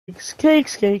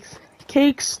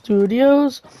Cake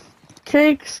Studios,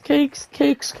 Cake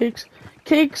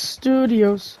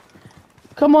Studios.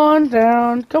 Come on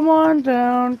down, come on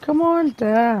down, come on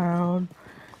down.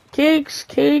 Cake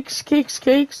Studios,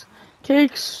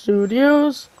 Cake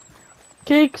Studios.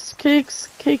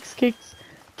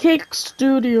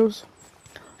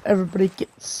 Everybody get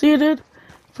seated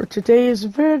for today's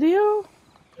video.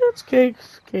 It's Cake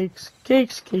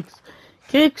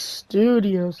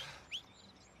Studios.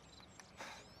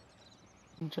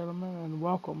 Gentlemen, and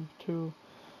welcome to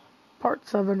part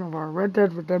 7 of our Red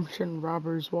Dead Redemption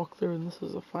Robberies walkthrough, and this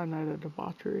is a fine night of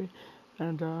debauchery,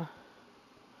 and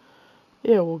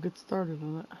yeah, we'll get started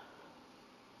on it.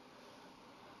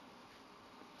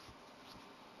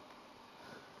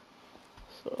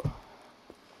 So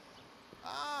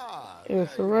yeah,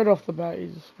 so right off the bat, you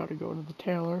just gotta go into the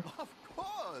tailor. Of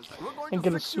course, we're going and to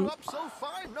get fix a you suit. up so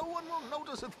fine, no one will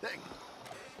notice a thing.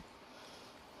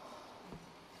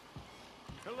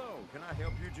 Hello, can I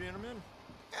help you, gentlemen?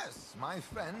 Yes, my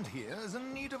friend here is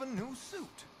in need of a new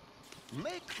suit.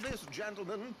 Make this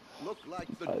gentleman look like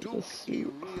the Duke This he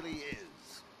suit. really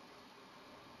is.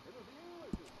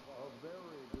 A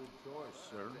very good choice,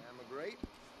 sir. To emigrate,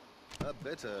 a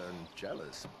bitter and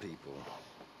jealous people.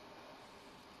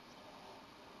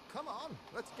 Come on,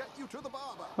 let's get you to the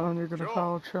barber. And you're gonna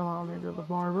follow Trelawney to the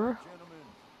barber.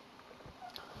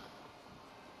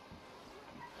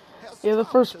 Yeah, the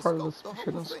first part of this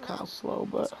mission is kind of slow,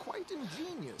 but it's quite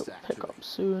ingenious, it'll actually. pick up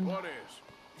soon. What is?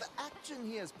 The action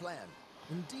he has planned.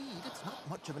 Indeed, it's not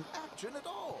much of an action at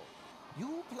all.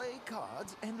 You play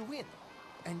cards and win.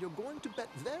 And you're going to bet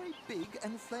very big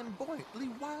and flamboyantly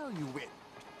while you win.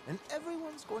 And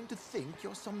everyone's going to think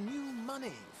you're some new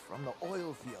money from the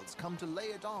oil fields come to lay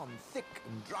it on thick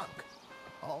and drunk.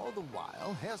 All the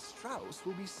while, Herr Strauss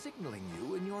will be signaling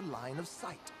you in your line of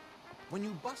sight. When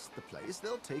you bust the place,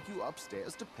 they'll take you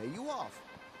upstairs to pay you off.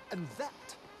 And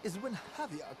that is when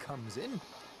Javier comes in,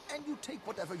 and you take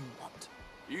whatever you want.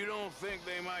 You don't think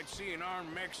they might see an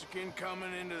armed Mexican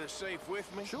coming into the safe with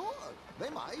me? Sure, they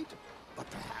might, but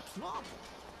perhaps not.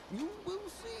 You will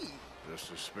see. The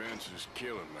suspense is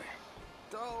killing me.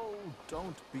 Oh,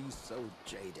 don't be so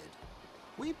jaded.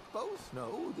 We both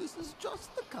know this is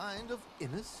just the kind of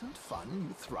innocent fun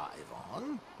you thrive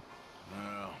on.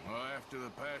 Well, after the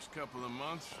past couple of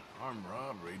months, armed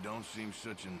robbery don't seem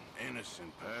such an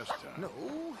innocent pastime. No,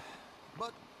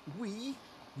 but we,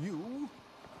 you,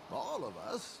 all of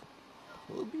us,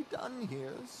 will be done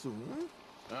here soon.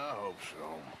 I hope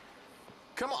so.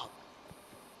 Come on.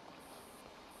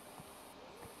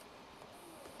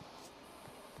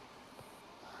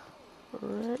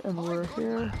 Alright, and we're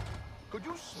here. Could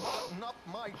you smarten up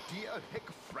my dear hick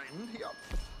friend here?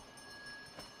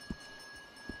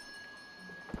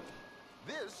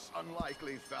 This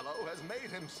unlikely fellow has made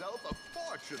himself a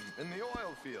fortune in the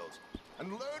oil fields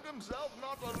and learned himself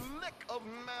not a lick of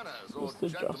manners or The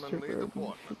gentlemanly Duster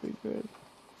deportment. should be good.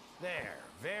 There,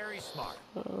 very smart.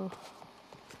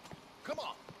 Come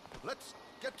on, let's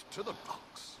get to the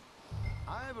docks.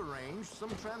 I've arranged some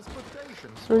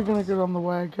transportation. So we're gonna get on the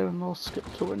wagon and we'll skip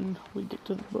to when we get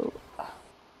to the boat.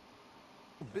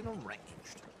 Been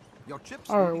arranged. Your chips.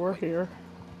 Alright, we're here.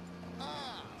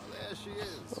 Ah, there she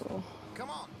is. So, Come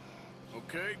on.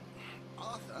 Okay.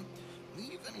 Arthur,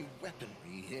 leave any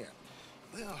weaponry here.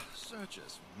 They'll search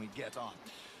us when we get on.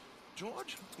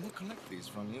 George, we'll collect these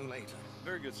from you later.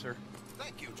 Very good, sir.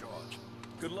 Thank you, George.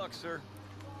 Good luck, sir.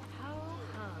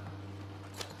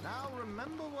 Now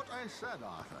remember what I said,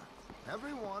 Arthur.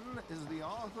 Everyone is the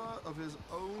author of his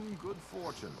own good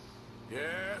fortune.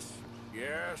 Yes,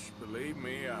 believe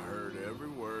me, I heard every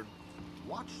word.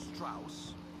 Watch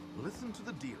Strauss, listen to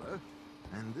the dealer,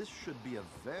 and this should be a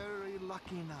very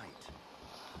lucky night.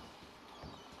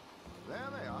 There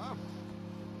they are.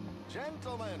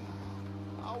 Gentlemen,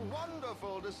 how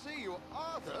wonderful to see you.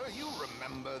 Arthur, you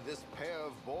remember this pair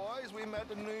of boys we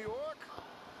met in New York?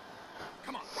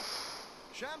 Come on.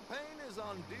 Champagne is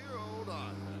on dear old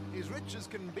Arthur. He's rich as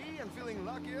can be and feeling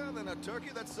luckier than a turkey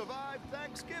that survived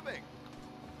Thanksgiving.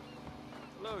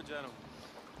 Hello, gentlemen.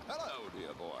 Hello,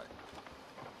 dear boy.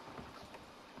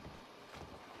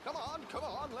 Come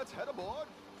on, let's head aboard.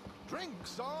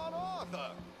 Drinks on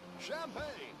Arthur.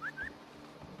 Champagne.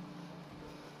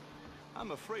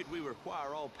 I'm afraid we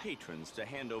require all patrons to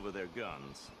hand over their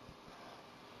guns.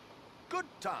 Good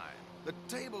time. The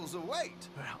tables await.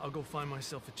 I'll go find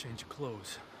myself a change of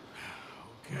clothes.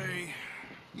 Okay.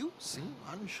 You seem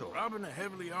unsure. Robbing a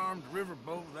heavily armed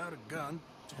riverboat without a gun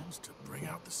tends to bring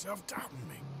out the self-doubt in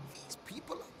me. These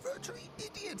people are virtually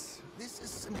idiots. This is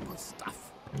simple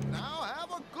stuff. Now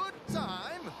have a good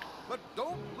time But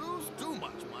don't lose too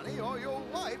much money or your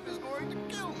wife is going to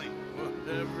kill me.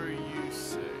 Whatever you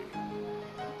say.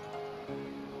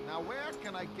 Now where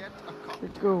can I get a copy?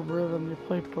 You go over them, you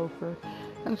play poker.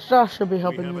 And Josh should be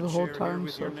helping have you a the whole chair here time,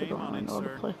 with so your if you name don't on really it, know how to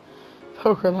sir. play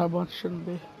poker that much, shouldn't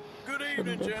be Good a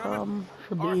evening, gentlemen. problem.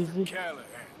 Should be Arthur easy. Callahan.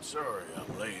 Sorry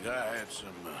I'm late. I had some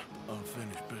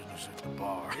unfinished business at the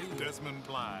bar. Desmond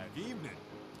Blythe. Evening.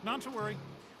 Not to worry.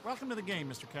 Welcome to the game,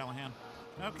 Mr. Callahan.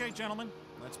 Okay, gentlemen,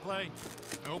 let's play.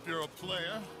 I hope you're a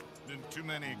player. Been too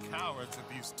many cowards at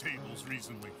these tables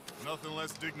recently. Nothing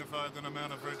less dignified than a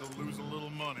man afraid to lose a little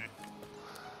money.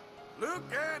 Look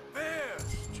at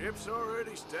this! Chips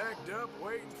already stacked up,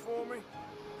 waiting for me.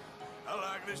 I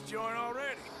like this joint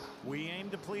already. We aim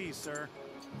to please, sir.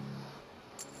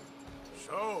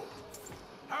 So,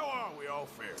 how are we all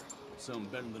faring? Some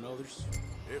better than others.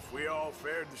 If we all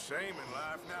fared the same in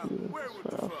life now, where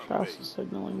would the fun Fast be?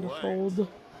 signaling to Blank. fold.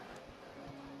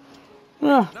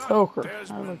 Ah, Not poker. I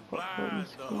Desmond like poker in Blythe,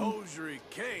 this the game. hosiery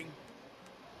king.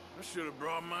 I should have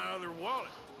brought my other wallet.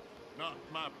 Not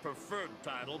my preferred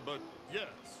title, but yes,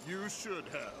 you should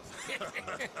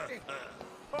have.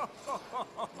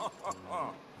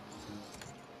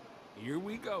 Here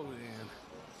we go then.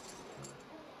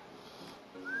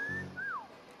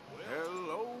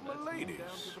 Hello, my ladies.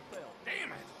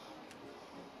 Damn it!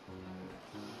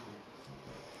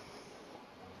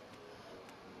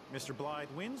 Mr. Blythe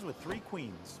wins with 3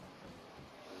 queens.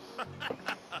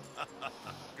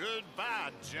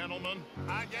 Goodbye, gentlemen.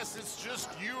 I guess it's just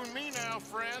you and me now,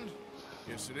 friend.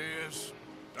 Yes, it is.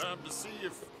 Time to see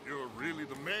if you're really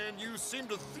the man you seem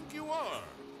to think you are.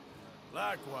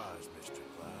 Likewise, Mr.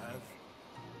 Blythe.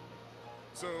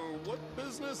 So, what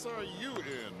business are you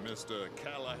in, Mr.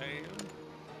 Callahan?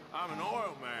 I'm an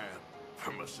oil man,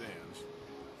 for my sins.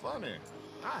 Funny,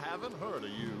 I haven't heard of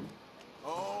you.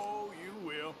 Oh, you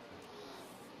will.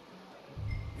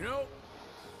 You know,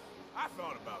 I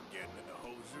thought about getting into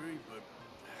hosiery,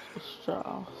 but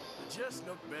So, it just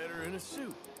looked better in a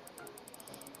suit.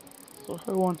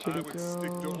 I want you to I would go.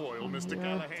 stick to oil, on Mr. here.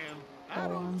 Callahan. I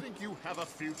don't on. think you have a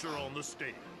future on the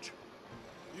stage.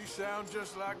 You sound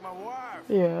just like my wife.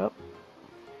 Yep.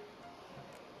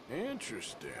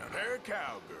 Interesting. They're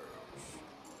cowgirls.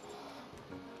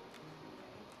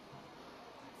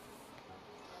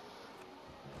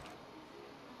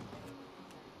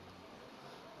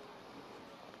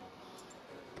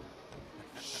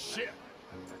 Shit!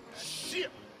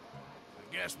 Shit!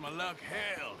 I guess my luck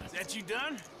held. Is that you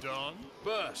done? Done?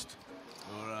 Bust.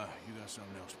 Or, you got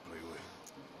something else to play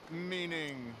with?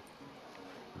 Meaning...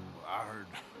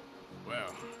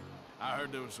 I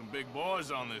heard there was some big boys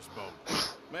on this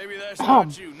boat. Maybe that's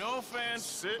not you. No offense.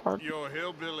 Sit Pardon? your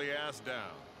hillbilly ass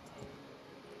down.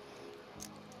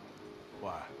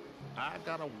 Why? I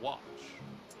got a watch.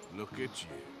 Look at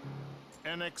you.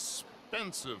 An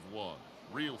expensive one.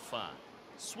 Real fine.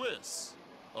 Swiss.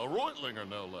 A Reutlinger,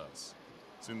 no less.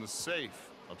 It's in the safe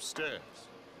upstairs.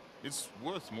 It's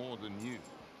worth more than you.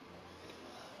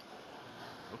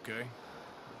 Okay.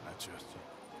 I trust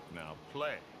you. Now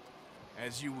play.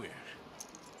 As you wish.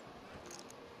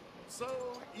 So,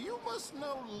 you must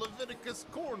know Leviticus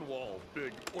Cornwall,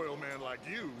 big oil man like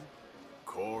you. Of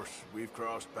course, we've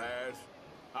crossed paths.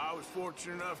 I was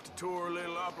fortunate enough to tour a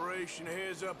little operation of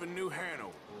his up in New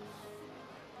Hanover.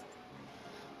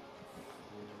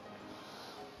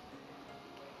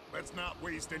 Let's not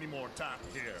waste any more time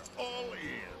here. All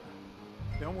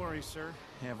in. Don't worry, sir.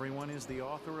 Everyone is the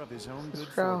author of his own good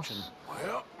Strauss. fortune.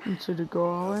 Well, Want you to go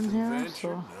all in nothing here, ventured,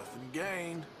 so nothing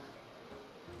gained.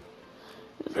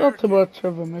 it's not too much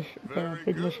of a mission, Very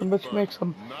big good, mission, but you but make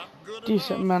some not good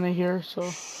decent enough. money here, so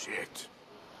Shit.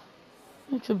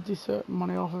 make some decent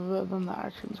money off of it. Then the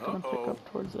action's gonna pick Uh-oh.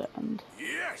 up towards the end.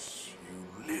 Yes,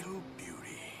 you little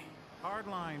beauty. Hard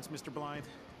lines, Mr. Blythe.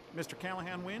 Mr.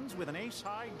 Callahan wins with an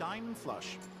ace-high diamond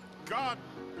flush. God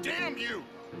damn you!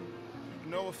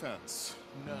 No offense.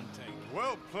 None taken.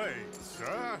 Well played,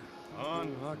 sir.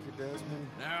 Unlucky, Desmond.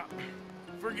 Now,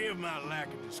 forgive my lack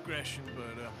of discretion,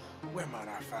 but where might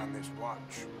I find this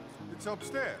watch? It's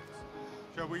upstairs.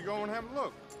 Shall we go and have a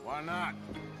look? Why not?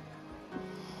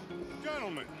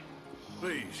 Gentlemen,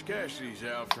 Please, cash these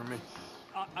out for me.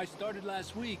 I started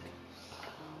last week.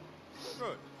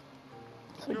 Good.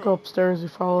 So go upstairs, you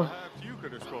follow. Perhaps you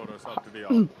could escort us up to the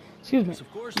office. Excuse me. Yes,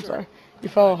 of course, I'm sir. sorry. You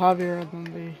follow Javier and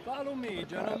then the Follow me,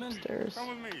 gentlemen. upstairs.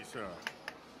 Come with me, sir.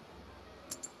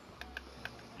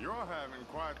 You're having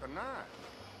quite the night.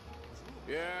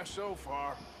 Yeah, so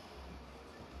far.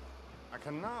 I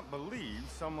cannot believe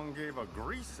someone gave a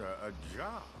greaser a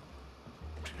job.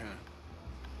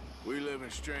 We live in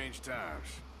strange times.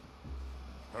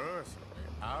 Personally,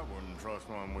 I wouldn't trust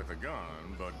one with a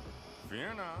gun, but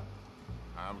fear not.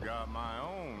 I've got my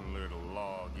own little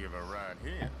lawgiver right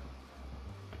here.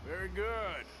 Very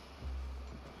good.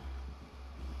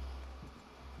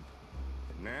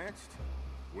 Next,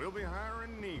 we'll be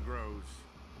hiring Negroes.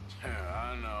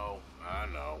 I know.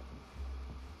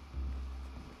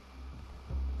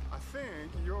 I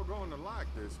think you're going to like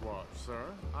this watch, sir.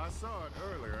 I saw it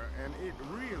earlier, and it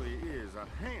really is a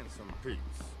handsome piece.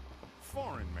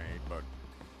 Foreign made, but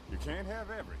you can't have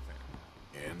everything.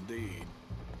 Indeed.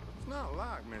 It's not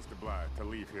like Mr. Blythe to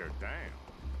leave here down.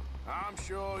 I'm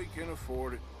sure he can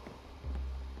afford it.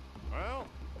 Well,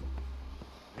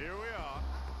 here we are.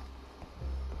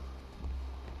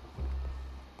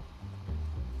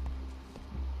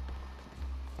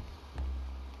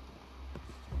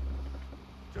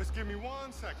 Just give me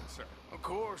 1 second, sir. Of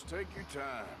course, take your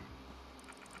time.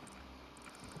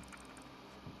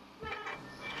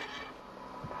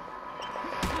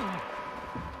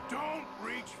 Don't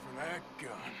reach for that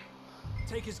gun.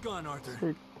 Take his gun,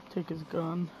 Arthur. Take his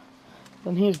gun.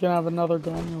 Then he's gonna have another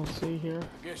gun, you'll see here.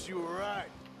 Guess you were right.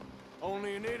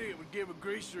 Only an idiot would give a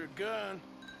greaser a gun.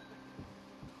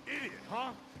 Idiot,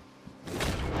 huh?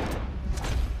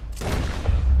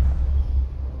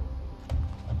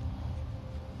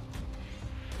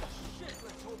 Shit,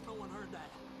 let's hope no one heard that.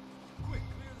 Quick,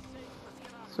 clear the safe. Let's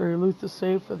get out. So you loot the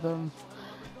safe, and then,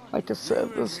 like I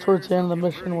said, this is towards the end of the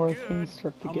mission where things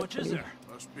start to How get much is pretty there?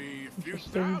 Must be a few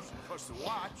interesting. thousand plus the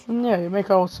watch. And yeah, you make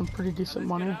out some pretty decent Let's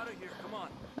money. get out of here. Come on.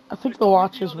 I think the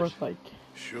watch is worth like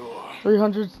Sure.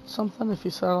 300 something if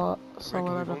you sell Reckon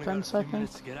it we've at a only 10 got a few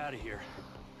minutes seconds. to get out of here.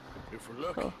 If we're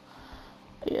lucky. So,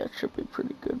 yeah, it should be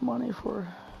pretty good money for.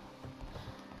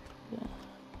 Yeah.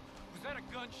 Was that a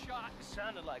gunshot? It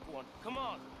sounded like one. Come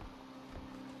on.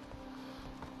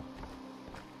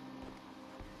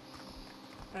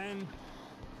 And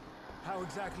how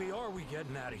exactly are we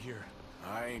getting out of here?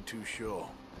 I ain't too sure.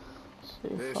 See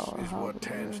if This I'll is have what it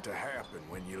tends here. to happen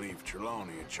when you leave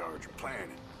Trelawney in charge of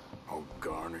planning. Oh,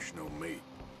 garnish no meat.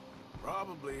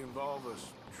 Probably involve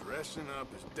us dressing up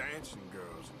as dancing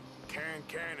girls and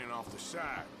canning off the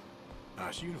side.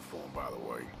 Nice uniform, by the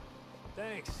way.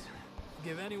 Thanks.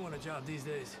 Give anyone a job these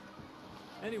days.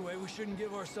 Anyway, we shouldn't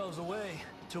give ourselves away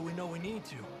until we know we need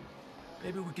to.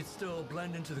 Maybe we could still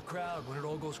blend into the crowd when it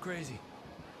all goes crazy.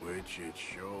 Which it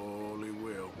surely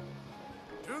will.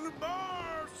 To the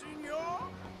bar, senor!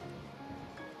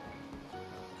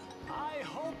 I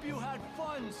hope you had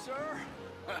fun, sir.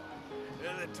 At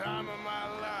the time of my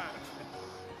life.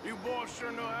 You boys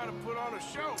sure know how to put on a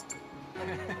show.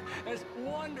 That's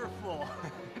wonderful.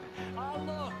 Ah,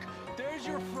 look, there's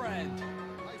your friend.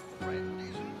 My friend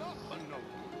is not a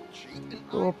noble cheat, and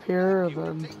Go I up here, beg you to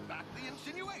then take back the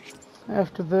insinuation.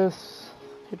 after this,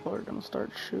 people are gonna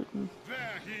start shooting.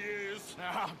 There he is.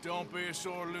 Now, don't be a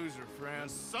sore loser, friend.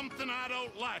 Something I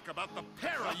don't like about the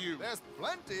pair of you. There's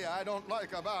plenty I don't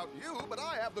like about you, but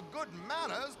I have the good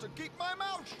manners to keep my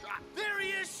mouth shut. There he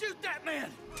is! Shoot that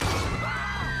man!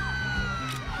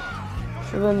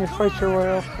 So then you fight your way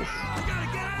off this I gotta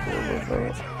get out of little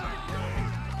here! bit.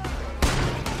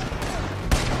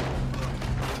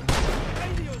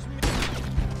 Radios me!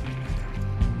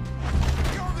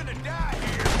 You're gonna die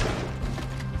here!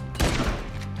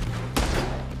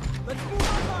 Let's move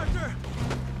on, Arthur.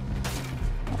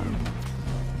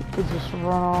 You could just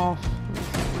run off.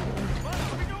 What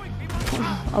are we doing? Keep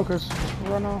on Okay, so just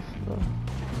run off the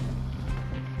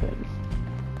thing.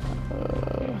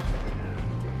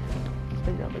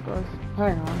 Take out the guards.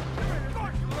 Hang on.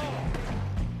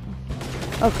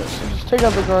 Okay, so just take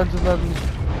out the guards and then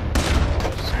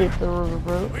escape the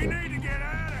riverboat. We need to get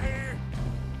out of here.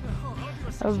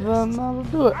 And then that'll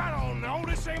do it. I don't know.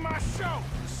 This ain't my show.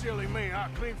 Silly me. I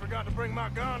clean forgot to bring my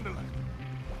gondola.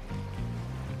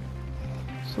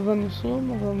 So then you swim,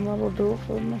 and then that'll do it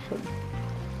for the mission.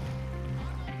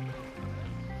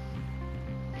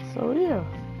 So yeah,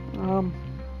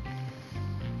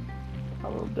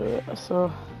 that'll do it.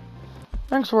 So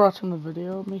thanks for watching the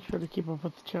video. Make sure to keep up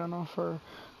with the channel for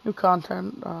new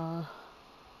content.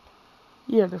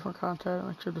 Yeah, different content.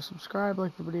 Make sure to subscribe,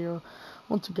 like the video.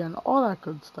 Once again, all that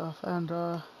good stuff. And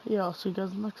yeah, I'll see you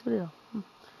guys in the next video.